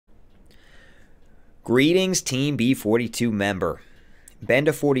Greetings, Team B42 member.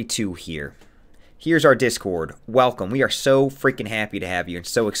 B42 here. Here's our Discord. Welcome. We are so freaking happy to have you and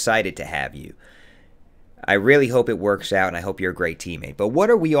so excited to have you. I really hope it works out and I hope you're a great teammate. But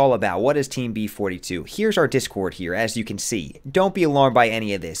what are we all about? What is Team B42? Here's our Discord here, as you can see. Don't be alarmed by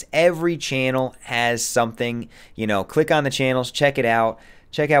any of this. Every channel has something. Click on the channels, check it out.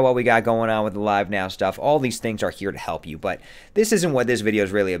 Check out what we got going on with the Live Now stuff. All these things are here to help you. But this isn't what this video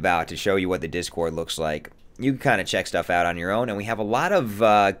is really about, to show you what the Discord looks like. You can kind of check stuff out on your own. And we have a lot of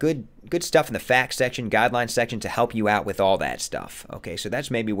good stuff in the facts section, guidelines section to help you out with all that stuff. Okay, so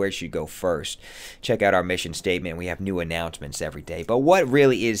that's maybe where you should go first. Check out our mission statement. We have new announcements every day. But what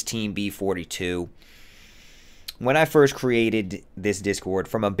really is Team B42? When I first created this Discord,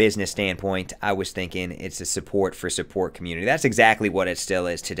 from a business standpoint, I was thinking it's a support for support community. That's exactly what it still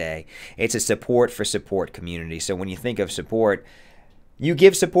is today. It's a support for support community. So when you think of support, you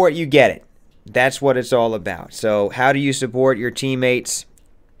give support, you get it. That's what it's all about. So how do you support your teammates?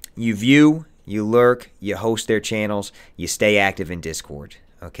 You view, you lurk, you host their channels, you stay active in Discord.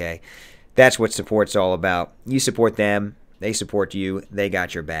 Okay? That's what support's all about. You support them, they support you, they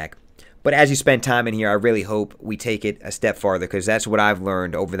got your back. But as you spend time in here, I really hope we take it a step farther, because that's what I've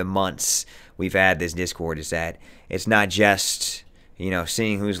learned over the months we've had this Discord, is that it's not just,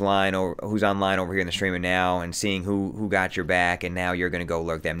 seeing who's online over here in the streaming now and seeing who got your back and now you're going to go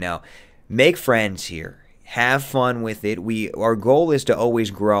lurk them. No, make friends here. Have fun with it. Our goal is to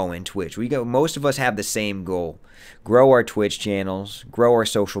always grow in Twitch. Most of us have the same goal. Grow our Twitch channels, grow our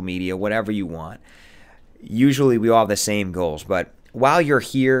social media, whatever you want. Usually we all have the same goals, but while you're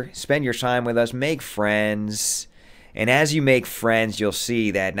here, spend your time with us, make friends. And as you make friends, you'll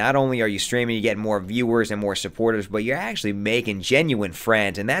see that not only are you streaming, you get more viewers and more supporters, but you're actually making genuine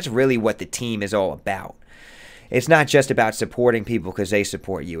friends. And that's really what the team is all about. It's not just about supporting people because they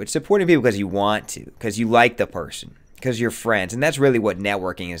support you. It's supporting people because you want to, because you like the person, because you're friends. And that's really what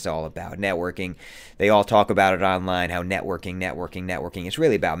networking is all about. Networking, they all talk about it online, how networking. It's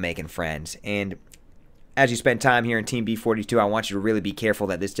really about making friends. And as you spend time here in Team B42, I want you to really be careful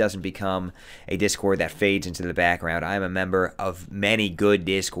that this doesn't become a Discord that fades into the background. I'm a member of many good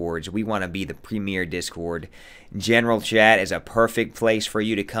Discords. We want to be the premier Discord. General chat is a perfect place for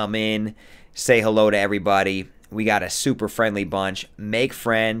you to come in, say hello to everybody. We got a super friendly bunch. Make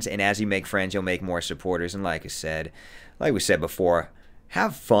friends, and as you make friends, you'll make more supporters. And like we said before,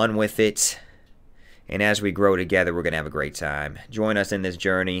 have fun with it. And as we grow together, we're going to have a great time. Join us in this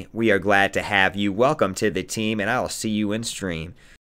journey. We are glad to have you. Welcome to the team, and I'll see you in stream.